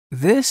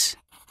This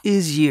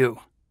is you.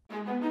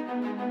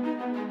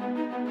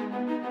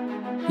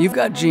 You've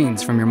got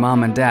genes from your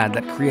mom and dad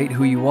that create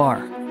who you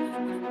are.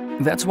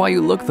 That's why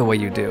you look the way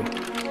you do.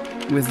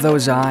 With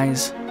those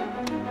eyes,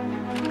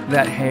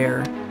 that hair,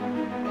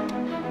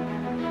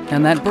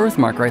 and that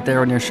birthmark right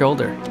there on your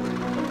shoulder.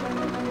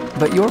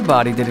 But your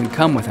body didn't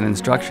come with an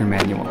instruction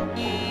manual.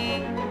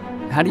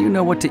 How do you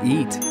know what to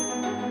eat?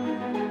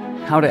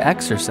 How to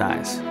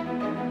exercise?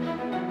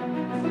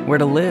 Where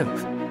to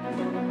live?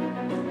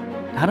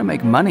 How to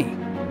make money?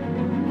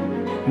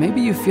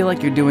 Maybe you feel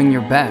like you're doing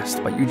your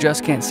best, but you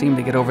just can't seem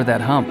to get over that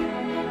hump.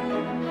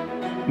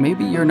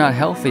 Maybe you're not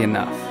healthy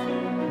enough,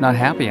 not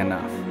happy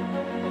enough.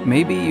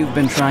 Maybe you've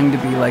been trying to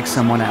be like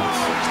someone else.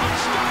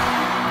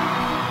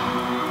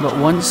 But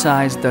one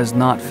size does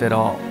not fit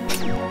all.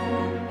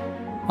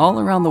 All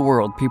around the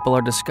world, people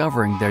are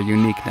discovering their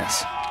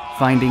uniqueness,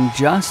 finding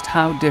just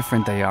how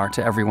different they are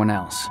to everyone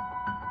else.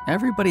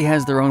 Everybody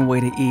has their own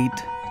way to eat,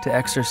 to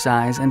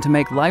exercise, and to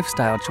make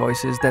lifestyle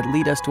choices that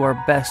lead us to our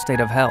best state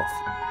of health.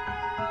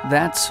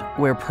 That's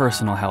where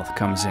personal health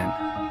comes in.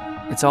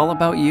 It's all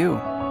about you.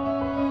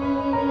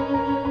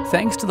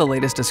 Thanks to the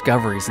latest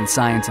discoveries in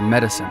science and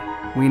medicine,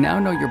 we now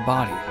know your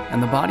body,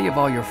 and the body of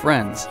all your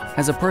friends,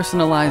 has a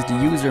personalized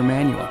user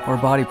manual or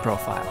body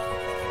profile.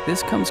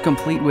 This comes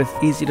complete with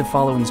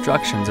easy-to-follow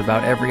instructions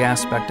about every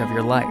aspect of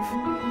your life.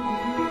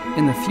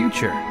 In the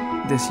future,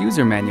 this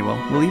user manual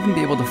will even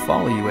be able to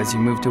follow you as you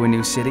move to a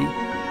new city,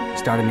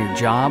 start a new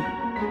job,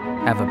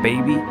 have a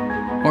baby,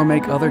 or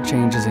make other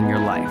changes in your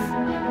life.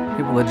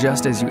 It will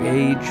adjust as you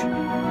age,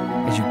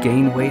 as you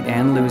gain weight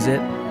and lose it,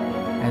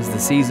 as the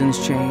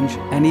seasons change,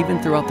 and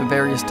even throughout the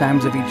various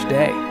times of each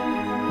day.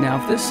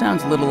 Now, if this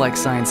sounds a little like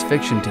science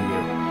fiction to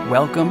you,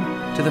 welcome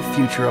to the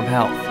future of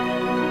health.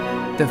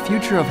 The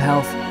future of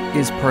health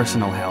is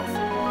personal health,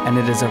 and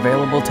it is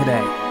available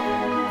today.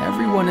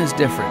 Everyone is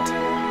different.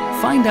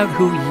 Find out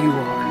who you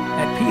are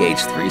at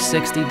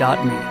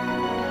ph360.me.